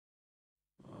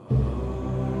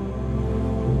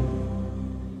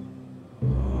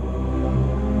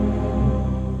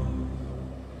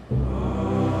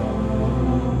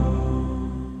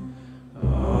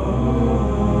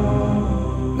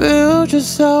Build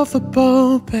yourself a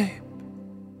boat, babe.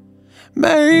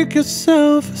 Make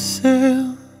yourself a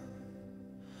sail.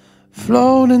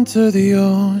 Float into the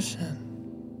ocean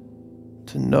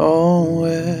to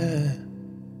nowhere.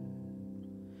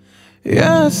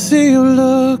 Yeah, I see you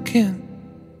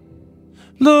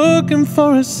looking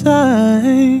for a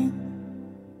sign,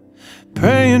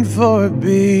 praying for a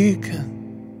beacon.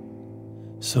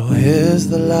 So here's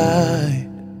the light.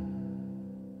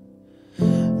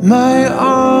 My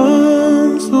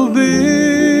arms will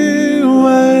be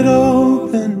wide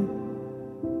open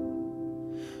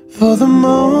for the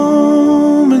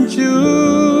moment you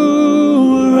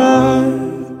arrive.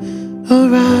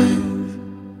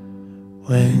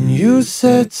 When you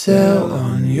set sail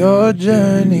on your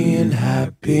journey and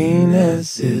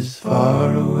happiness is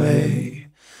far away,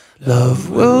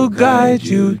 love will guide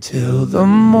you till the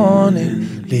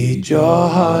morning, lead your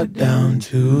heart down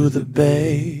to the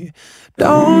bay.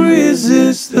 Don't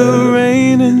resist the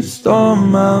rain and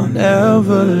storm, I'll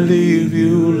never leave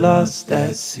you lost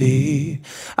at sea.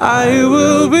 I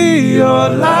will be your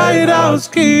lighthouse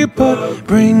keeper,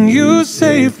 bring you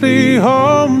safely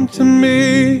home to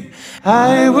me.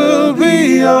 I will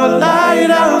be your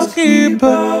lighthouse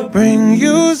keeper, bring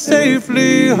you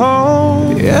safely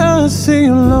home. Yeah, I see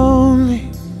you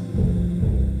lonely,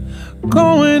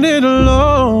 going it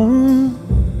alone.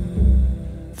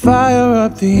 Fire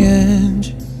up the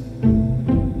engine,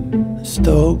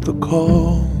 stoke the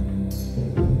coal.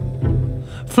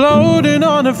 Floating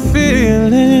on a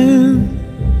feeling,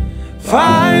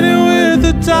 fighting with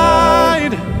the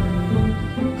tide,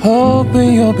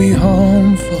 hoping you'll be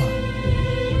home for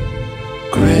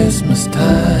Christmas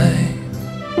time.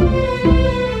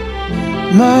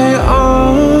 My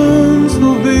arms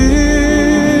will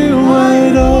be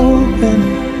wide open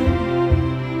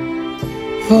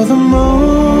for the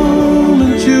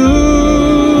moment you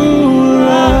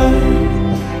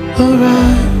arrive.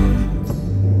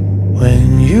 When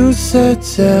you set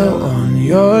sail on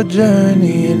your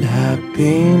journey and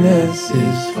happiness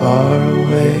is far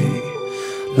away,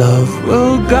 love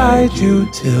will guide you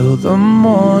till the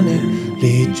morning,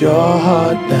 lead your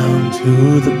heart down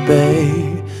to the bay.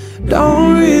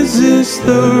 Don't resist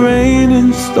the rain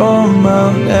and storm,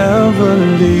 I'll never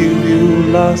leave you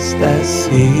lost at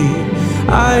sea.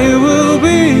 I will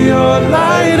be your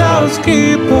lighthouse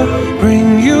keeper,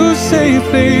 bring you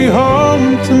safely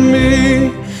home to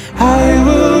me. I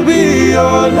will be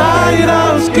your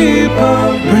lighthouse keeper,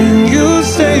 bring you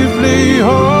safely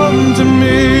home.